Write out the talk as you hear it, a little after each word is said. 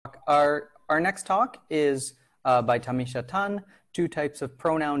Our next talk is by Tamisha Tan, Two Types of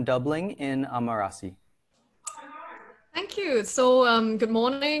Pronoun Doubling in Amarasi. Thank you. So good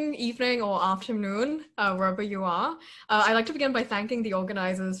morning, evening, or afternoon, wherever you are. I'd like to begin by thanking the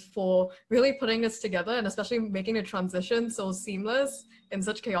organizers for really putting this together and especially making the transition so seamless in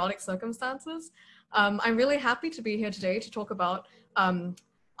such chaotic circumstances. I'm really happy to be here today to talk about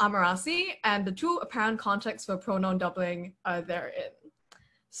Amarasi and the two apparent contexts for pronoun doubling therein.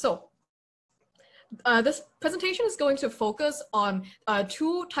 So this presentation is going to focus on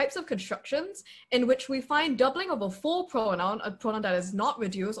two types of constructions in which we find doubling of a full pronoun, a pronoun that is not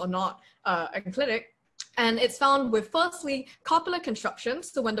reduced or not enclitic. And it's found with, firstly, copular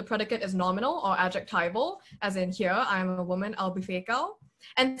constructions, so when the predicate is nominal or adjectival, as in here, I'm a woman, I'll be fekau.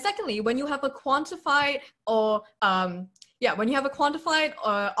 And secondly, when you have a quantified or when you have a quantified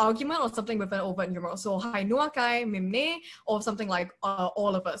argument or something with an overt numeral, so hai nuakai, mimne, or something like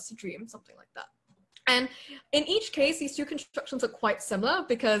all of us dream, something like that. And in each case, these two constructions are quite similar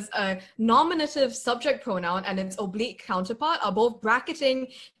because a nominative subject pronoun and its oblique counterpart are both bracketing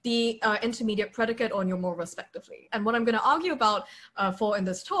the intermediate predicate or numeral respectively. And what I'm going to argue about in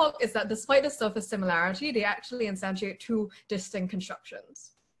this talk is that despite the surface similarity, they actually instantiate two distinct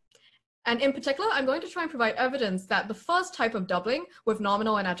constructions. And in particular, I'm going to try and provide evidence that the first type of doubling with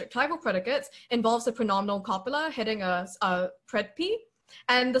nominal and adjectival predicates involves a pronominal copula hitting a pred p.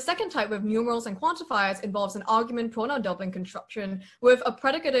 And the second type with numerals and quantifiers involves an argument pronoun doubling construction with a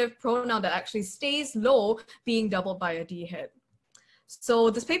predicative pronoun that actually stays low being doubled by a D hit. So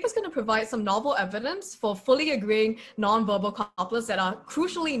this paper is going to provide some novel evidence for fully agreeing non-verbal copulas that are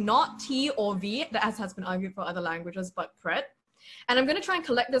crucially not T or V, as has been argued for other languages, but pred. And I'm going to try and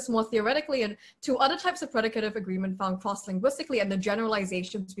collect this more theoretically into other types of predicative agreement found cross-linguistically and the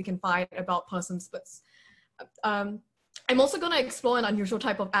generalizations we can find about person splits. I'm also going to explore an unusual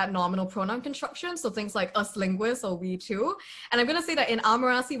type of ad-nominal pronoun construction, so things like us linguists or we too. And I'm going to say that in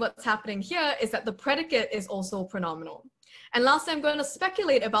Amarasi, what's happening here is that the predicate is also pronominal. And lastly, I'm going to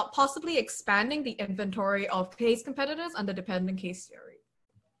speculate about possibly expanding the inventory of case competitors under dependent case theory.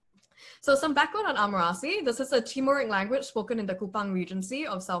 So some background on Amarasi. This is a Timuric language spoken in the Kupang Regency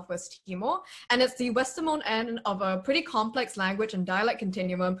of Southwest Timor, and it's the westernmost end of a pretty complex language and dialect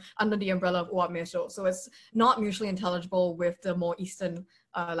continuum under the umbrella of Uap Meso. So it's not mutually intelligible with the more eastern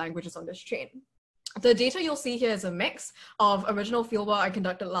languages on this chain. The data you'll see here is a mix of original fieldwork I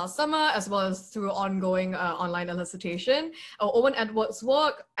conducted last summer, as well as through ongoing online elicitation, Owen Edwards'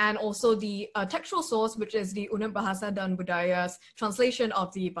 work, and also the textual source, which is the Unit Bahasa dan Budaya's translation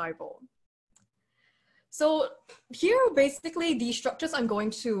of the Bible. So here are basically the structures I'm going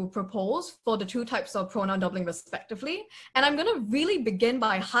to propose for the two types of pronoun doubling respectively. And I'm going to really begin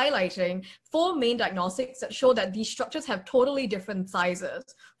by highlighting four main diagnostics that show that these structures have totally different sizes.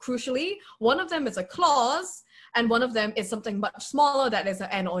 Crucially, one of them is a clause, and one of them is something much smaller that is an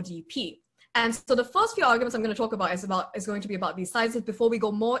N or DP. And so the first few arguments I'm going to talk about is going to be about these sizes before we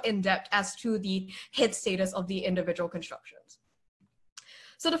go more in depth as to the head status of the individual constructions.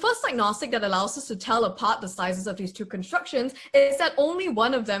 So the first diagnostic that allows us to tell apart the sizes of these two constructions is that only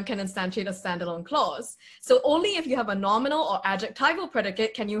one of them can instantiate a standalone clause. So only if you have a nominal or adjectival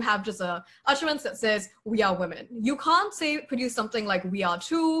predicate can you have just a utterance that says, we are women. You can't produce something like we are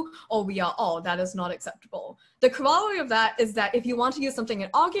two or we are all. That is not acceptable. The corollary of that is that if you want to use something in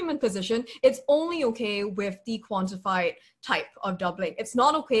argument position, it's only okay with the quantified type of doubling. It's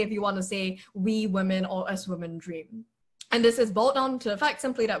not okay if you want to say we women or us women dream. And this is boiled down to the fact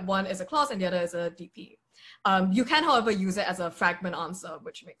simply that one is a clause and the other is a DP. You can, however, use it as a fragment answer,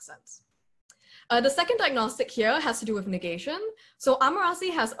 which makes sense. The second diagnostic here has to do with negation. So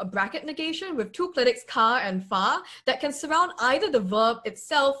Amarasi has a bracket negation with two predicates ka and fa that can surround either the verb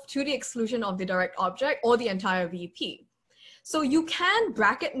itself to the exclusion of the direct object or the entire VP. So you can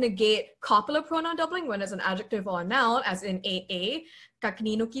bracket negate copular pronoun doubling when it's an adjective or a noun, as in 8a,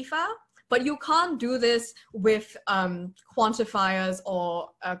 kaknino kifa. But you can't do this with quantifiers or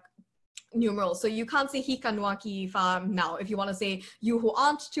numerals. So you can't say hika nuaki fa now. If you want to say you who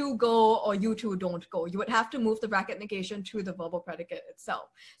aren't to go or you two don't go, you would have to move the bracket negation to the verbal predicate itself.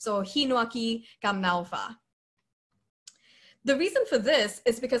 So hi nuaki kam nau fa. The reason for this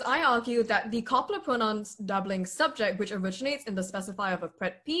is because I argue that the copular pronouns doubling subject, which originates in the specifier of a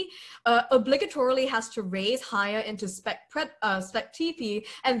pred P, obligatorily has to raise higher into spec TP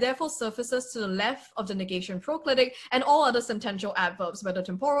and therefore surfaces to the left of the negation proclitic and all other sentential adverbs, whether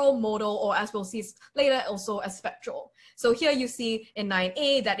temporal, modal, or as we'll see later, also as spectral. So here you see in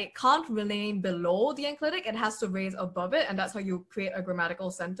 9a that it can't remain below the enclitic, it has to raise above it, and that's how you create a grammatical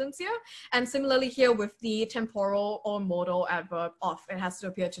sentence here. And similarly here with the temporal or modal adverb of. It has to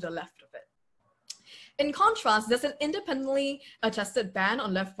appear to the left of it. In contrast, there's an independently attested ban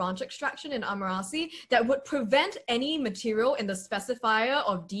on left branch extraction in Amarasi that would prevent any material in the specifier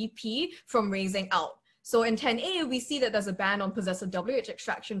of DP from raising out. So in 10A, we see that there's a ban on possessive WH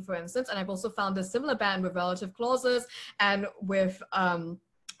extraction, for instance, and I've also found a similar ban with relative clauses and with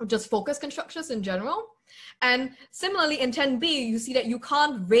just focus constructions in general. And similarly, in 10B, you see that you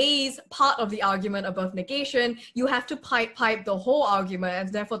can't raise part of the argument above negation. You have to pipe the whole argument,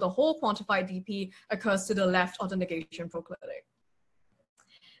 and therefore the whole quantified DP occurs to the left of the negation proclitic.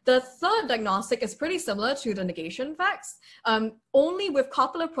 The third diagnostic is pretty similar to the negation facts. Only with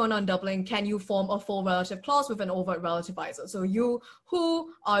copular pronoun doubling can you form a full relative clause with an overt relativizer. So you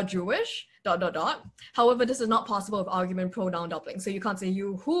who are Jewish, ... However, this is not possible with argument pronoun doubling. So you can't say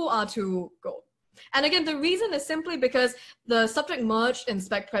you who are to go. And again, the reason is simply because the subject merged in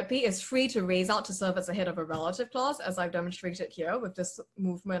spec pred P is free to raise out to serve as a head of a relative clause, as I've demonstrated here with this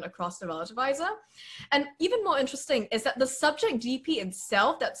movement across the relativizer. And even more interesting is that the subject DP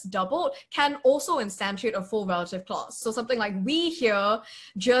itself that's doubled can also instantiate a full relative clause. So something like we here,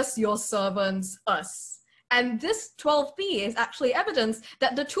 just your servants, us. And this 12b is actually evidence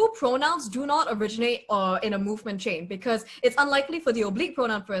that the two pronouns do not originate in a movement chain, because it's unlikely for the oblique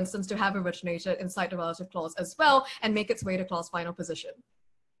pronoun, for instance, to have originated inside the relative clause as well and make its way to clause final position.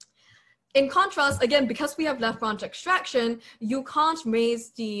 In contrast, again, because we have left branch extraction, you can't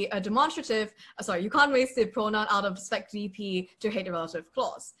raise the you can't raise the pronoun out of spec DP to hate the relative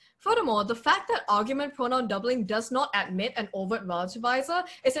clause. Furthermore, the fact that argument pronoun doubling does not admit an overt relativizer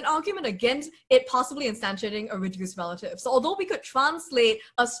is an argument against it possibly instantiating a reduced relative. So although we could translate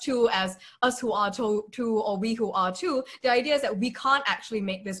us two as us who are to or we who are to, the idea is that we can't actually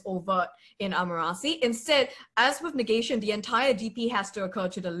make this overt in Amarasi. Instead, as with negation, the entire DP has to occur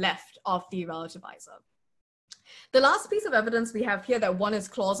to the left of the relativizer. The last piece of evidence we have here that one is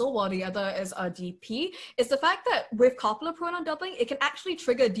clausal while the other is a DP is the fact that with copular pronoun doubling, it can actually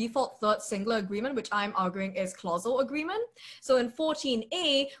trigger default third singular agreement, which I'm arguing is clausal agreement. So in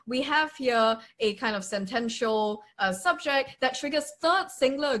 14a, we have here a kind of sentential subject that triggers third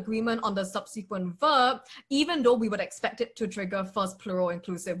singular agreement on the subsequent verb, even though we would expect it to trigger first plural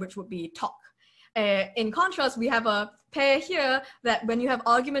inclusive, which would be talk. In contrast, we have a pair here that when you have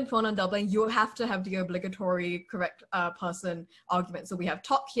argument pronoun doubling, you have to have the obligatory correct person argument. So we have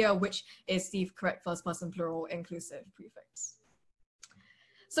talk here, which is the correct first person plural inclusive prefix.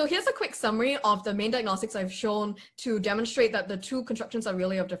 So here's a quick summary of the main diagnostics I've shown to demonstrate that the two constructions are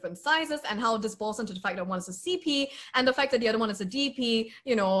really of different sizes, and how this boils into the fact that one is a CP and the fact that the other one is a DP,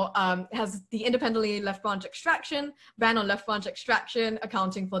 has the independently left branch extraction, ban on left branch extraction,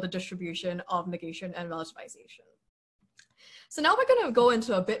 accounting for the distribution of negation and relativization. So now we're going to go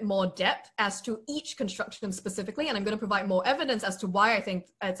into a bit more depth as to each construction specifically, and I'm going to provide more evidence as to why I think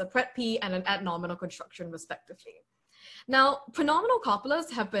it's a pred P and an ad nominal construction respectively. Now, pronominal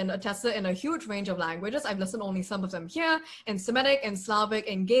copulars have been attested in a huge range of languages. I've listed only some of them here, in Semitic, in Slavic,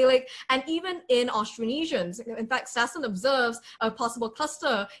 in Gaelic, and even in Austronesians. In fact, Sasson observes a possible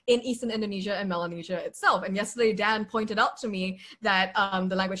cluster in Eastern Indonesia and Melanesia itself. And yesterday, Dan pointed out to me that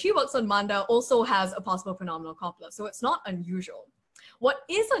the language he works on, Manda, also has a possible pronominal copular. So it's not unusual. What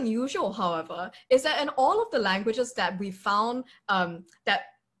is unusual, however, is that in all of the languages that we found that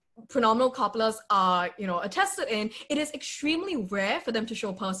pronominal copulars are, attested in, it is extremely rare for them to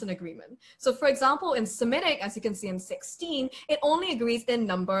show person agreement. So for example, in Semitic, as you can see in 16, it only agrees in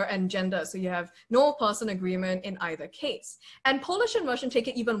number and gender. So you have no person agreement in either case. And Polish and Russian take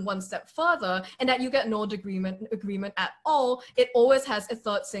it even one step further, and that you get no agreement at all. It always has a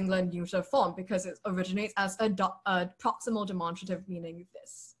third singular neuter form because it originates as a proximal demonstrative, meaning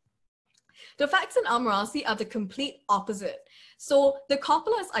this. The facts in Amarasi are the complete opposite. So the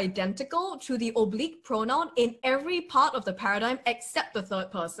copula is identical to the oblique pronoun in every part of the paradigm except the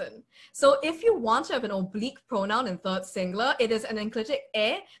third person. So if you want to have an oblique pronoun in third singular, it is an enclitic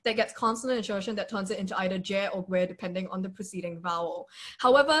e that gets consonant insertion that turns it into either je or gue depending on the preceding vowel.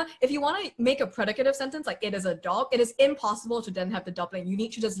 However, if you want to make a predicative sentence like it is a dog, it is impossible to then have the doubling. You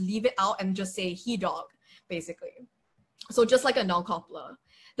need to just leave it out and just say he dog, basically. So just like a null copula.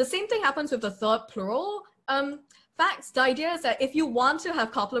 The same thing happens with the third plural facts. The idea is that if you want to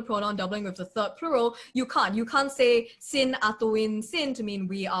have copular pronoun doubling with the third plural, you can't. You can't say sin atuin sin to mean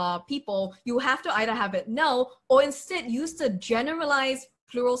we are people. You have to either have it null or instead use the generalized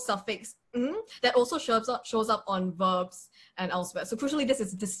plural suffix that also shows up on verbs and elsewhere. So crucially, this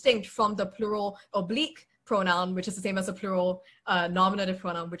is distinct from the plural oblique pronoun, which is the same as a plural nominative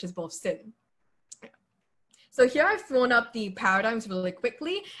pronoun, which is both sin. So here I've thrown up the paradigms really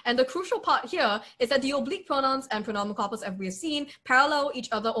quickly, and the crucial part here is that the oblique pronouns and pronominal couples, as we've seen, parallel each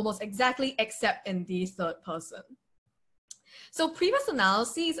other almost exactly except in the third person. So previous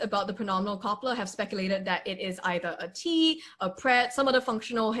analyses about the pronominal coupler have speculated that it is either a T, a pred, some other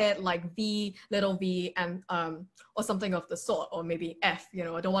functional head like V, little v, and or something of the sort, or maybe F, you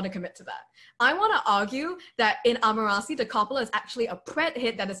know, I don't want to commit to that. I want to argue that in Amarasi, the coupler is actually a pred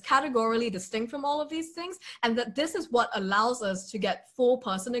head that is categorically distinct from all of these things, and that this is what allows us to get full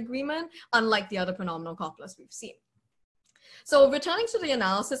person agreement, unlike the other pronominal couplers we've seen. So returning to the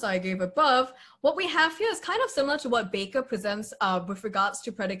analysis I gave above, what we have here is kind of similar to what Baker presents with regards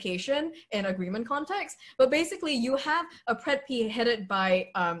to predication in agreement context. But basically, you have a pred P headed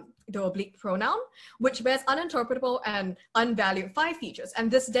by the oblique pronoun, which bears uninterpretable and unvalued 5 features. And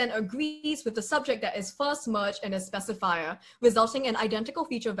this then agrees with the subject that is first merged in a specifier, resulting in identical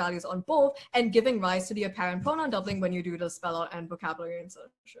feature values on both and giving rise to the apparent pronoun doubling when you do the spell out and vocabulary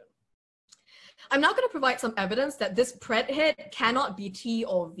insertion. I'm now going to provide some evidence that this pred head cannot be T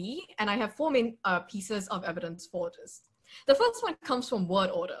or V, and I have 4 main pieces of evidence for this. The first one comes from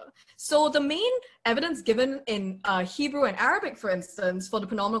word order. So the main evidence given in Hebrew and Arabic, for instance, for the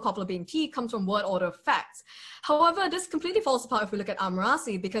pronominal coupler being T comes from word order facts. However, this completely falls apart if we look at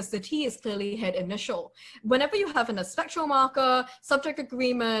Amarasi because the T is clearly head initial. Whenever you have a spectral marker, subject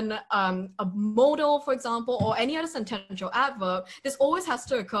agreement, a modal, for example, or any other sentential adverb, this always has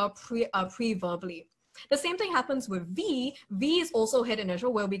to occur pre-verbally. The same thing happens with V. V is also head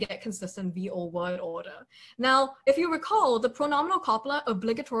initial where we get consistent VO word order. Now, if you recall, the pronominal coupler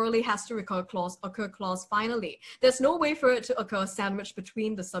obligatorily has to occur clause finally. There's no way for it to occur sandwiched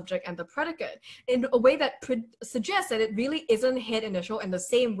between the subject and the predicate in a way that suggests that it really isn't head initial in the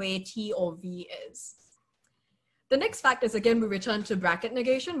same way T or V is. The next fact is, again, we return to bracket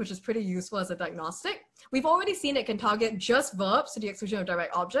negation, which is pretty useful as a diagnostic. We've already seen it can target just verbs to the exclusion of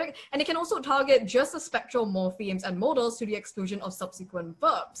direct object, and it can also target just the spectral morphemes and modals to the exclusion of subsequent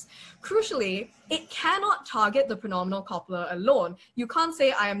verbs. Crucially, it cannot target the pronominal coupler alone. You can't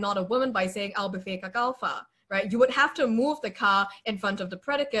say, I am not a woman by saying, au befe kakao fa, right? You would have to move the ka in front of the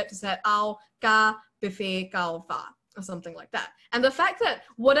predicate to say, au ka befe kao fa, or something like that. And the fact that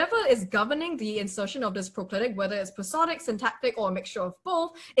whatever is governing the insertion of this proclitic, whether it's prosodic, syntactic, or a mixture of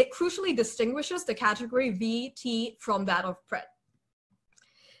both, it crucially distinguishes the category V, T from that of pred.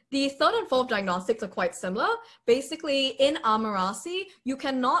 The third and fourth diagnostics are quite similar. Basically, in Amarasi, you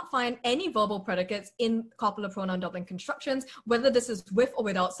cannot find any verbal predicates in copular pronoun doubling constructions, whether this is with or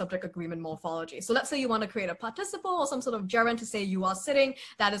without subject agreement morphology. So let's say you want to create a participle or some sort of gerund to say you are sitting,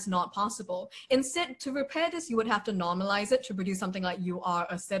 that is not possible. Instead, to repair this, you would have to normalize it to produce something like you are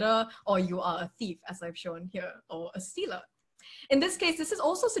a sitter or you are a thief, as I've shown here, or a stealer. In this case, this is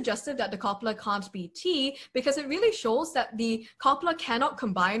also suggestive that the coupler can't be T because it really shows that the coupler cannot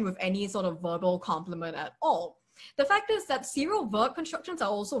combine with any sort of verbal complement at all. The fact is that serial verb constructions are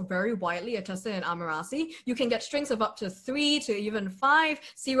also very widely attested in Amarasi. You can get strings of up to 3 to even 5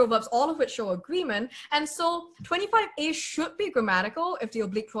 serial verbs, all of which show agreement. And so 25A should be grammatical if the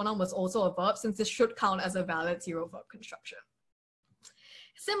oblique pronoun was also a verb, since this should count as a valid serial verb construction.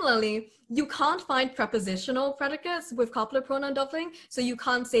 Similarly, you can't find prepositional predicates with copular pronoun doubling, so you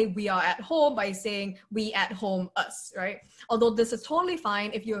can't say we are at home by saying we at home us, right? Although this is totally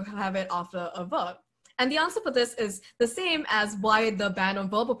fine if you have it after a verb. And the answer for this is the same as why the ban on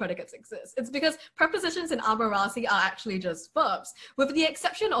verbal predicates exists. It's because prepositions in Amarasi are actually just verbs, with the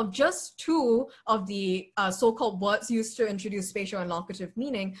exception of just 2 of the so-called words used to introduce spatial and locative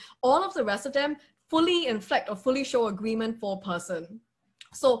meaning. All of the rest of them fully inflect or fully show agreement for person.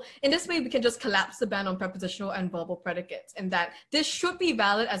 So in this way, we can just collapse the ban on prepositional and verbal predicates, in that this should be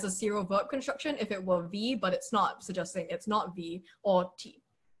valid as a serial verb construction if it were V, but it's not, suggesting it's not V or T.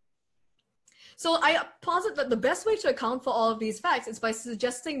 So I posit that the best way to account for all of these facts is by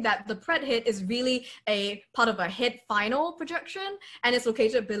suggesting that the pred head is really a part of a head final projection, and it's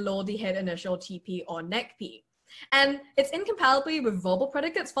located below the head initial TP or neck P. And its incompatibility with verbal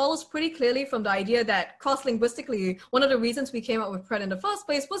predicates follows pretty clearly from the idea that cross-linguistically, one of the reasons we came up with pred in the first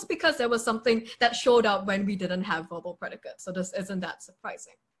place was because there was something that showed up when we didn't have verbal predicates. So this isn't that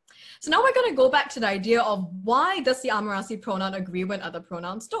surprising. So now we're going to go back to the idea of why does the Amarasi pronoun agree when other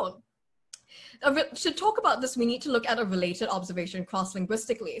pronouns don't? To talk about this, we need to look at a related observation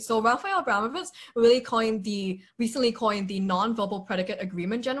cross-linguistically. So Raphael Abramovitz recently coined the non-verbal predicate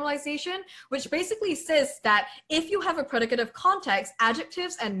agreement generalization, which basically says that if you have a predicative context,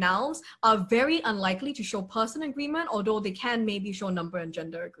 adjectives and nouns are very unlikely to show person agreement, although they can maybe show number and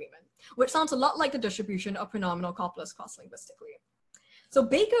gender agreement, which sounds a lot like the distribution of pronominal couplers cross-linguistically. So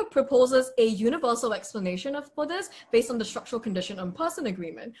Baker proposes a universal explanation for this based on the structural condition on person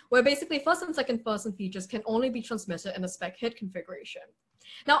agreement, where basically first and second person features can only be transmitted in a spec hit configuration.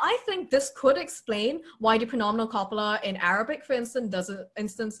 Now, I think this could explain why the pronominal copula in Arabic, for instance,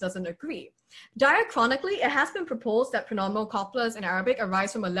 doesn't agree. Diachronically, it has been proposed that pronominal copulas in Arabic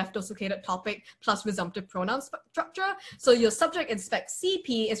arise from a left-dissociated topic plus resumptive pronoun structure. So your subject in spec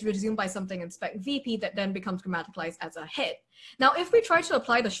CP is resumed by something in spec VP that then becomes grammaticalized as a hit. Now, if we try to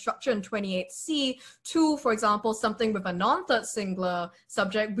apply the structure in 28C to, for example, something with a non-third singular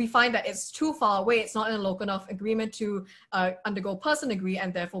subject, we find that it's too far away. It's not in a local enough agreement to undergo person agree,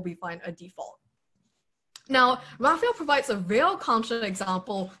 and therefore we find a default. Now, Raphael provides a real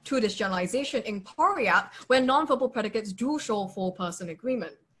counterexample to this generalization in Koryak, where nonverbal predicates do show full person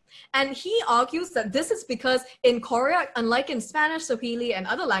agreement. And he argues that this is because in Koryak, unlike in Spanish, Swahili, and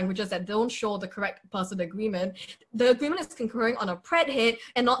other languages that don't show the correct person agreement, the agreement is concurring on a pred hit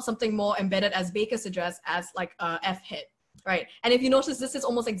and not something more embedded, as Baker suggests, as like a F hit, right? And if you notice, this is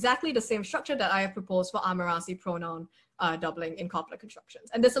almost exactly the same structure that I have proposed for Amarasi pronoun doubling in copula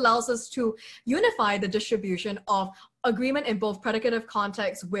constructions. And this allows us to unify the distribution of agreement in both predicative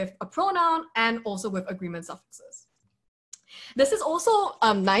contexts with a pronoun and also with agreement suffixes. This is also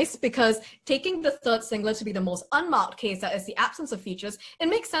nice because taking the third singular to be the most unmarked case, that is the absence of features, it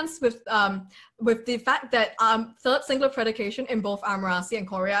makes sense with the fact that third singular predication in both Amarasi and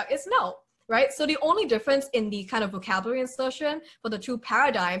Koryak is no. Right? So the only difference in the kind of vocabulary insertion for the two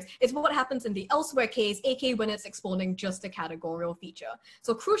paradigms is what happens in the elsewhere case, aka when it's expounding just a categorical feature.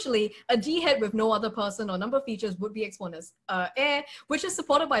 So crucially, a D hit with no other person or number features would be expounded as air, which is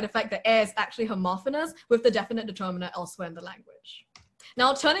supported by the fact that air is actually homophonous with the definite determiner elsewhere in the language.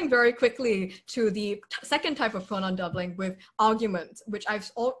 Now, turning very quickly to the second type of pronoun doubling with argument, which I've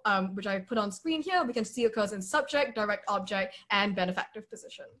put on screen here, we can see occurs in subject, direct object, and benefactive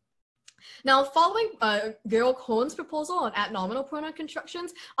position. Now, following Georg Hohn's proposal on ad-nominal pronoun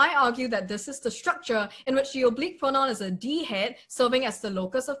constructions, I argue that this is the structure in which the oblique pronoun is a D head serving as the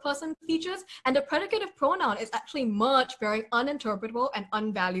locus of person features, and the predicative pronoun is actually merged bearing uninterpretable and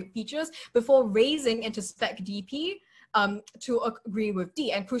unvalued features before raising into spec DP to agree with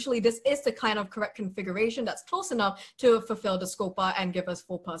D. And crucially, this is the kind of correct configuration that's close enough to fulfill the scopa and give us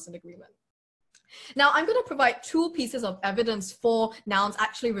full person agreement. Now, I'm going to provide two pieces of evidence for nouns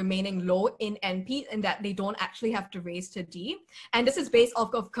actually remaining low in NP in that they don't actually have to raise to D. And this is based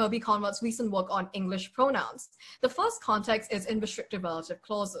off of Kirby-Convert's recent work on English pronouns. The first context is in restrictive relative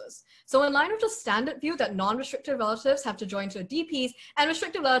clauses. So in line with the standard view that non-restrictive relatives have to join to DPs and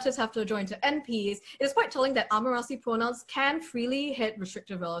restrictive relatives have to join to NPs, it is quite telling that Amarasi pronouns can freely hit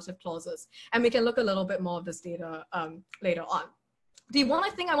restrictive relative clauses. And we can look a little bit more of this data later on. The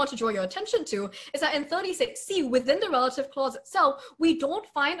one thing I want to draw your attention to is that in 36C, within the relative clause itself, we don't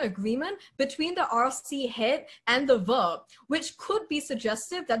find agreement between the RC head and the verb, which could be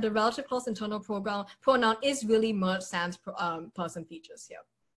suggestive that the relative clause internal pronoun is really merged sans person features here.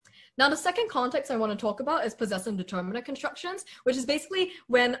 Now, the second context I want to talk about is possessive determiner constructions, which is basically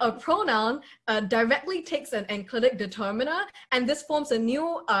when a pronoun directly takes an enclitic determiner, and this forms a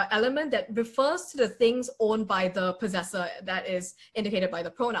new element that refers to the things owned by the possessor that is indicated by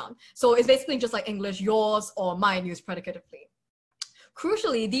the pronoun. So it's basically just like English, yours or mine used predicatively.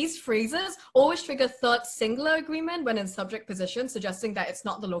 Crucially, these phrases always trigger third singular agreement when in subject position, suggesting that it's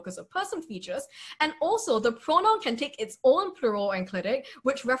not the locus of person features. And also, the pronoun can take its own plural enclitic,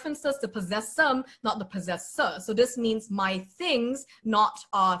 which references the possessum, not the possessor. So this means my things, not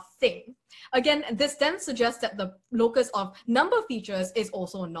our thing. Again, this then suggests that the locus of number features is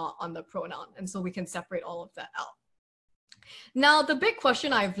also not on the pronoun. And so we can separate all of that out. Now, the big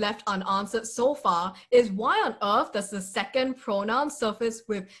question I've left unanswered so far is why on earth does the second pronoun surface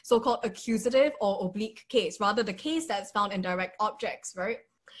with so-called accusative or oblique case, rather the case that's found in direct objects, right?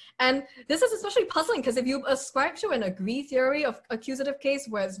 And this is especially puzzling because if you ascribe to an agree theory of accusative case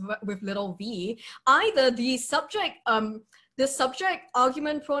with little v, either the subject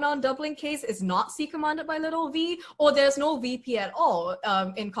argument pronoun doubling case is not C commanded by little v, or there's no VP at all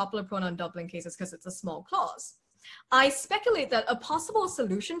in copular pronoun doubling cases because it's a small clause. I speculate that a possible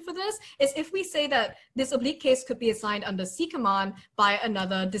solution for this is if we say that this oblique case could be assigned under C command by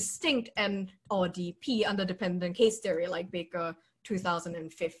another distinct N or DP under dependent case theory like Baker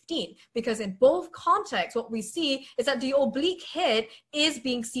 2015, because in both contexts, what we see is that the oblique head is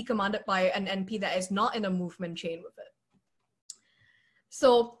being C commanded by an NP that is not in a movement chain with it.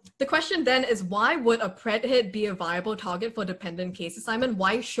 So the question then is, why would a predicate be a viable target for dependent case assignment?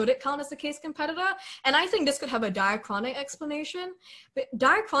 Why should it count as a case competitor? And I think this could have a diachronic explanation. But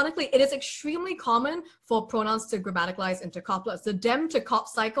diachronically, it is extremely common for pronouns to grammaticalize into couplas. The dem to cop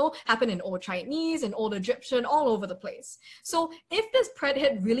cycle happened in Old Chinese, in Old Egyptian, all over the place. So if this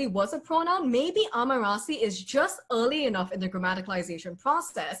predicate really was a pronoun, maybe Amarasi is just early enough in the grammaticalization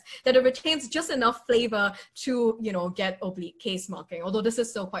process that it retains just enough flavor to, you know, get oblique case marking, although this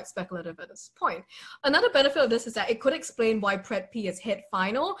is still quite speculative at this point. Another benefit of this is that it could explain why pred P is hit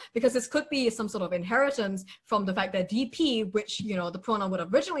final, because this could be some sort of inheritance from the fact that DP, which, you know, the pronoun would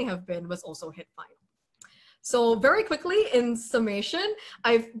originally have been, was also hit final. So very quickly, in summation,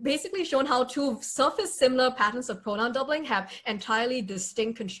 I've basically shown how two surface similar patterns of pronoun doubling have entirely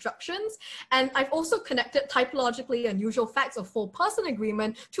distinct constructions. And I've also connected typologically unusual facts of full person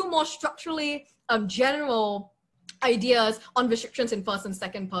agreement to more structurally general ideas on restrictions in first and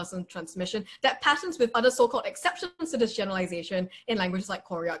second person transmission that patterns with other so-called exceptions to this generalization in languages like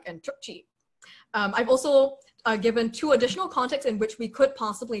Koryak and Chukchi. I've also given two additional contexts in which we could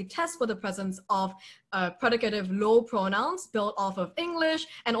possibly test for the presence of predicative low pronouns built off of English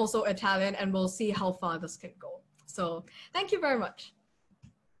and also Italian, and we'll see how far this can go. So thank you very much.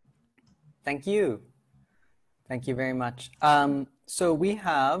 Thank you. Thank you very much. So we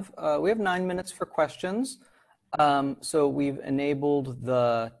have 9 minutes for questions. So we've enabled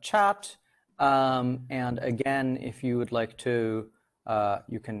the chat, and again, if you would like to,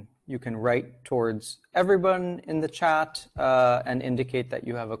 you can write towards everyone in the chat and indicate that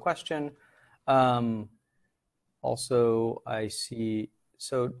you have a question. Also, I see,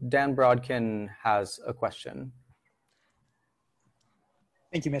 so Dan Brodkin has a question.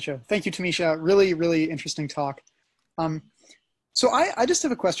 Thank you, Misha. Thank you, Tamisha. Really, really interesting talk. So I just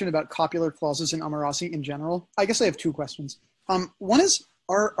have a question about copular clauses in Amarasi in general. I guess I have two questions. One is,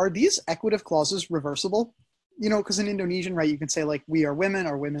 are these equative clauses reversible? You know, because in Indonesian, right, you can say like, we are women,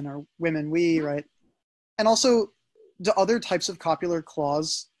 or women we, right? And also, do other types of copular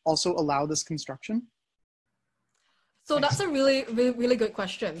clause also allow this construction? So that's a really good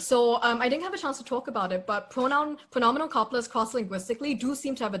question. So I didn't have a chance to talk about it, but pronominal copulars cross-linguistically do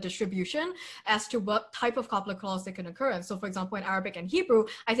seem to have a distribution as to what type of copular clause they can occur in. So for example, in Arabic and Hebrew,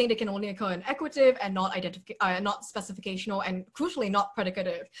 I think they can only occur in equative and not specificational, and crucially not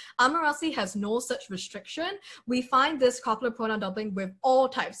predicative. Amarasi has no such restriction. We find this copular pronoun doubling with all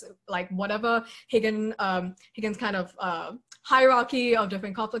types, like whatever Higgins kind of hierarchy of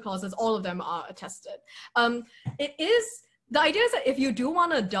different copular clauses, all of them are attested. The idea is that if you do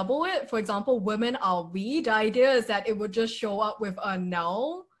want to double it, for example, women are we, the idea is that it would just show up with a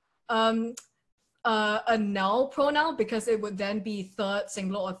null pronoun, because it would then be third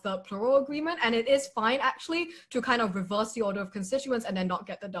singular or third plural agreement. And it is fine actually to kind of reverse the order of constituents and then not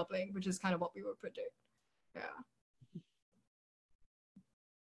get the doubling, which is kind of what we would predict. Yeah.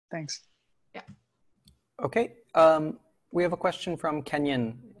 Thanks. Yeah. Okay. We have a question from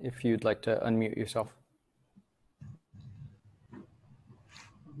Kenyon, if you'd like to unmute yourself.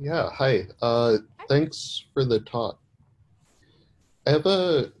 Yeah, hi. Thanks for the talk. I have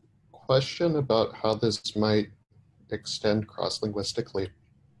a question about how this might extend cross-linguistically.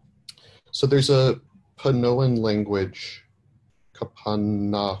 So there's a Panoan language,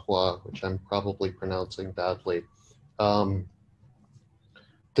 Kapanahua, which I'm probably pronouncing badly, that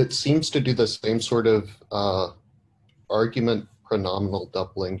seems to do the same sort of argument pronominal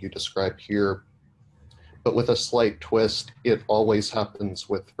doubling you describe here, but with a slight twist. It always happens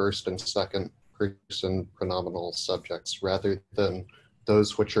with first and second person pronominal subjects rather than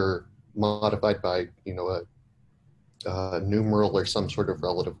those which are modified by, you know, a numeral or some sort of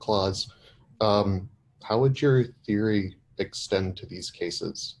relative clause. How would your theory extend to these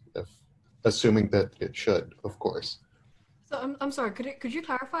cases, if assuming that it should, of course? So I'm sorry, could you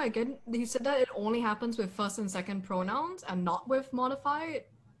clarify again? You said that it only happens with first and second pronouns and not with modified?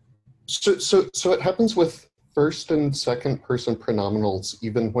 So it happens with first and second person pronominals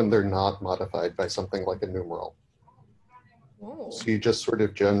even when they're not modified by something like a numeral. Whoa. So you just sort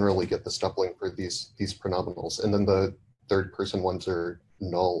of generally get this doubling for these pronominals, and then the third person ones are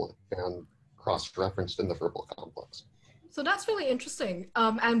null and cross-referenced in the verbal complex. So that's really interesting.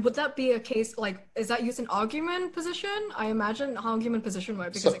 And would that be a case, like, is that used in argument position? I imagine argument position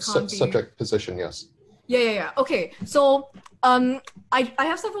would, because it can't be... Subject position, yes. Yeah. Okay, so I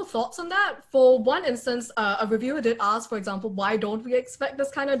have several thoughts on that. For one instance, a reviewer did ask, for example, why don't we expect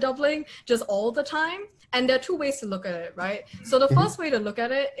this kind of doubling just all the time? And there are two ways to look at it, right? So the first way to look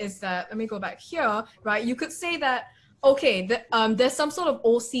at it is that, let me go back here, right? You could say that Okay, there's some sort of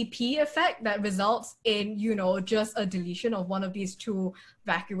OCP effect that results in, you know, just a deletion of one of these two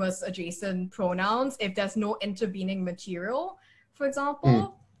vacuous adjacent pronouns if there's no intervening material, for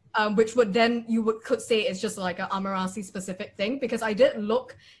example. Which would then could say it's just like an Amarasi specific thing, because I did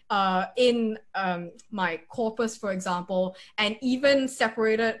look in my corpus, for example, and even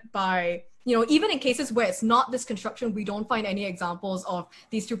separated by, you know, even in cases where it's not this construction, we don't find any examples of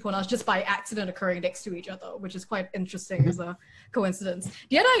these two pronouns just by accident occurring next to each other, which is quite interesting as a coincidence.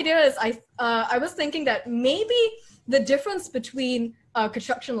 The other idea is I was thinking that maybe the difference between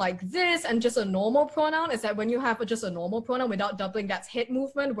construction like this and just a normal pronoun is that when you have just a normal pronoun without doubling, that's head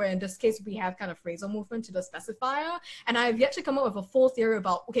movement, where in this case we have kind of phrasal movement to the specifier. And I have yet to come up with a full theory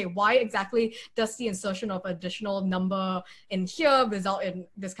about, okay, why exactly does the insertion of additional number in here result in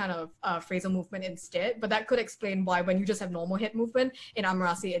this kind of phrasal movement instead? But that could explain why when you just have normal head movement in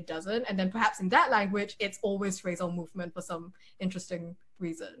Amarasi it doesn't, and then perhaps in that language it's always phrasal movement for some interesting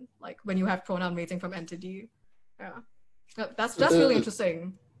reason, like when you have pronoun rating from entity. Yeah, that's really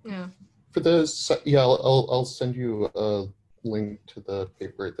interesting. Yeah. For this, yeah, I'll send you a link to the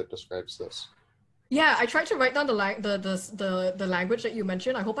paper that describes this. Yeah, I tried to write down the language that you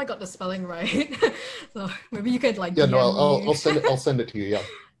mentioned. I hope I got the spelling right. So maybe you could like. Yeah, DM no, me. I'll send it to you. Yeah.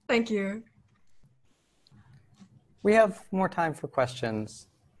 Thank you. We have more time for questions.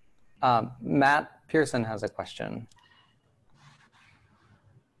 Matt Pearson has a question.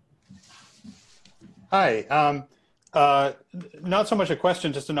 Hi. Not so much a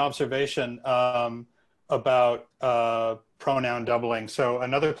question, just an observation about pronoun doubling. So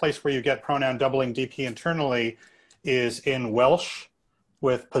another place where you get pronoun doubling DP internally is in Welsh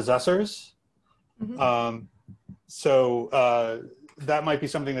with possessors. Mm-hmm. So that might be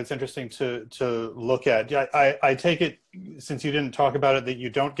something that's interesting to look at. I take it, since you didn't talk about it, that you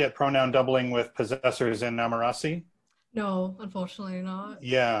don't get pronoun doubling with possessors in Amarasi? No, unfortunately not.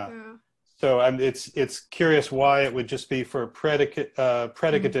 Yeah. So it's curious why it would just be for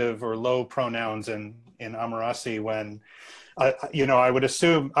predicative or low pronouns in Amarasi, when you know, I would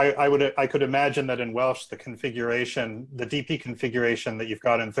assume I could imagine that in Welsh the configuration, the DP configuration that you've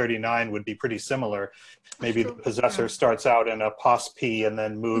got in 39 would be pretty similar. Maybe the possessor starts out in a pos P and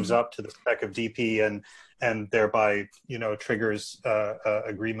then moves up to the spec of DP and thereby, you know, triggers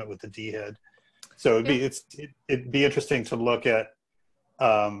agreement with the D head. So it'd be interesting to look at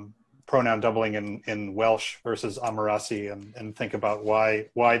pronoun doubling in Welsh versus Amarasi and think about why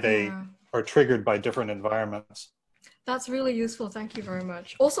they are triggered by different environments. That's really useful. Thank you very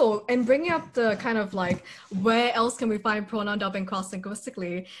much. Also, in bringing up the kind of like, where else can we find pronoun doubling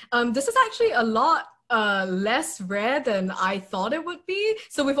cross-linguistically? This is actually a lot less rare than I thought it would be.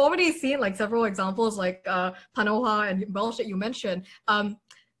 So we've already seen like several examples like Panoha and Welsh that you mentioned.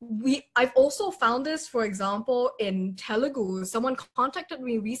 I've also found this, for example, in Telugu. Someone contacted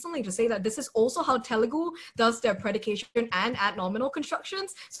me recently to say that this is also how Telugu does their predication and adnominal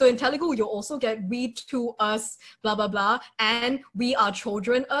constructions. So in Telugu, you'll also get we, to, us, blah, blah, blah, and we are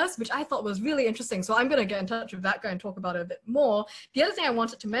children, us, which I thought was really interesting. So I'm going to get in touch with that guy and talk about it a bit more. The other thing I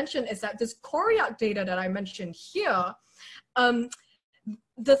wanted to mention is that this Koryak data that I mentioned here,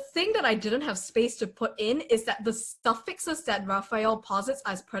 the thing that I didn't have space to put in is that the suffixes that Raphael posits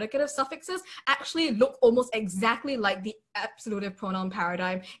as predicative suffixes actually look almost exactly like the absolutive pronoun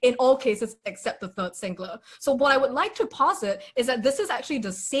paradigm in all cases except the third singular. So what I would like to posit is that this is actually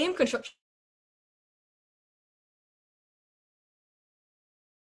the same construction.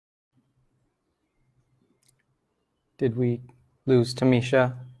 Did we lose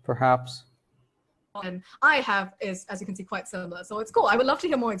Tamisha, perhaps? And I have is, as you can see, quite similar. So it's cool. I would love to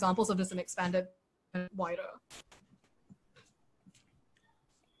hear more examples of this and expand it wider.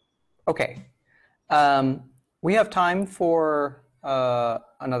 Okay. We have time for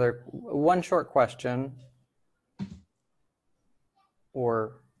one short question,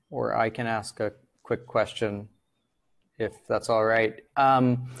 or I can ask a quick question if that's all right.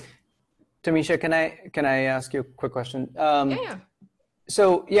 Tamisha, can I ask you a quick question? Yeah.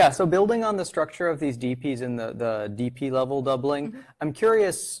 So building on the structure of these DPs in the DP level doubling, I'm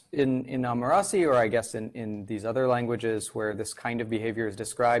curious in Amarasi, or I guess in these other languages where this kind of behavior is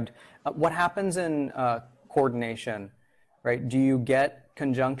described, what happens in coordination, right? Do you get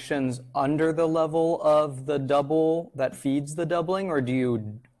conjunctions under the level of the double that feeds the doubling, or do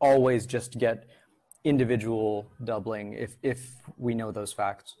you always just get individual doubling if we know those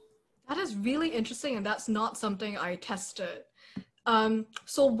facts? That is really interesting, and that's not something I tested.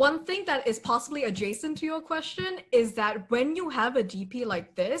 So one thing that is possibly adjacent to your question is that when you have a DP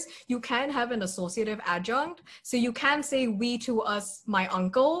like this, you can have an associative adjunct. So you can say we, to, us, my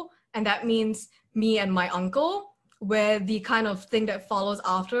uncle, and that means me and my uncle. where the kind of thing that follows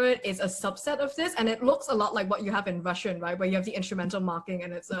after it is a subset of this, and it looks a lot like what you have in Russian, right, where you have the instrumental marking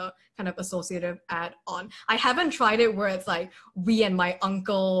and it's a kind of associative add-on. I haven't tried it where it's like we and my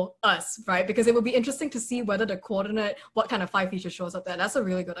uncle, us, right, because it would be interesting to see whether the coordinate, what kind of 5 features shows up there. That's a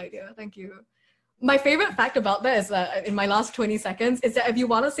really good idea. Thank you. My favorite fact about that is that in my last 20 seconds is that if you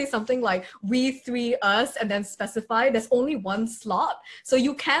want to say something like we, three, us, and then specify, there's only one slot. So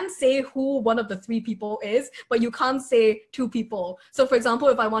you can say who one of the 3 people is, but you can't say 2 people. So for example,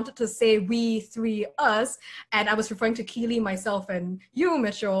 if I wanted to say we, 3, us, and I was referring to Keely, myself, and you,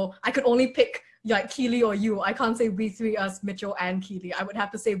 Mitchell, I could only pick like Keely or you. I can't say we, 3, us, Mitchell, and Keely. I would have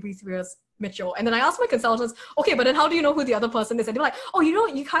to say we, 3, us, Mitchell. And then I asked my consultants, okay, but then how do you know who the other person is? And they're like, oh, you know,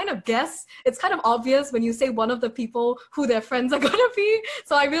 you kind of guess. It's kind of obvious when you say one of the people who their friends are going to be.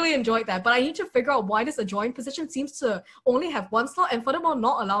 So I really enjoyed that. But I need to figure out why this adjoint position seems to only have 1 slot and furthermore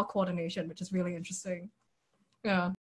not allow coordination, which is really interesting. Yeah.